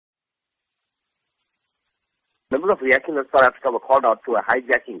Members of Reaction in South Africa were called out to a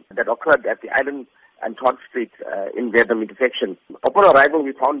hijacking that occurred at the Island and Todd Street in Verulam intersection. Upon arrival,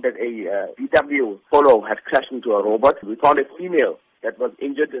 we found that a VW Polo had crashed into a robot. We found a female that was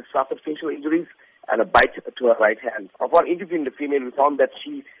injured, suffered facial injuries, and a bite to her right hand. Upon interviewing the female, we found that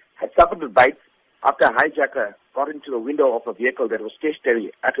she had suffered a bite after a hijacker got into the window of a vehicle that was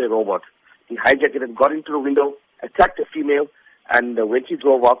stationary at a robot. The hijacker then got into the window, attacked the female, and when she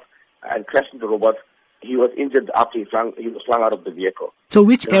drove off and crashed into the robot, he was injured after he was flung out of the vehicle. So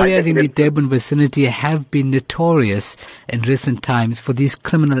which areas in the Durban vicinity have been notorious in recent times for these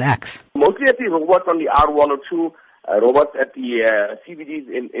criminal acts? Mostly at the robots on the R102, robots at the CBDs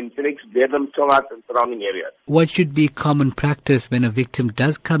in Phoenix, Verulam, Tongat, and surrounding areas. What should be common practice when a victim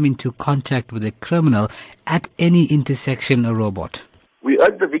does come into contact with a criminal at any intersection or robot? We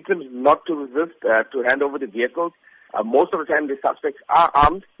urge the victims not to resist, to hand over the vehicles. Most of the time, the suspects are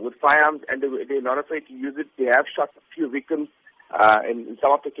armed with firearms and they're not afraid to use it. They have shot a few victims in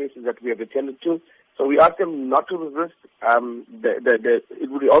some of the cases that we have attended to. So we ask them not to resist. It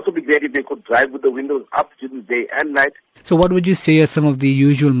would also be great if they could drive with the windows up during the day and night. So what would you say are some of the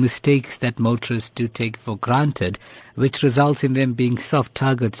usual mistakes that motorists do take for granted, which results in them being soft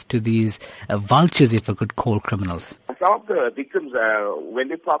targets to these vultures, if I could call criminals? Some of the victims, when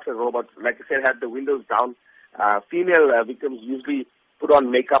they park a robot, like I said, had the windows down. Female victims usually put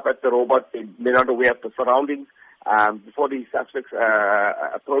on makeup at the robot. They're not aware of the surroundings. Before the suspects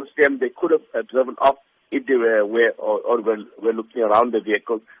approached them, they could have driven off if they were looking around the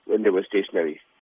vehicle when they were stationary.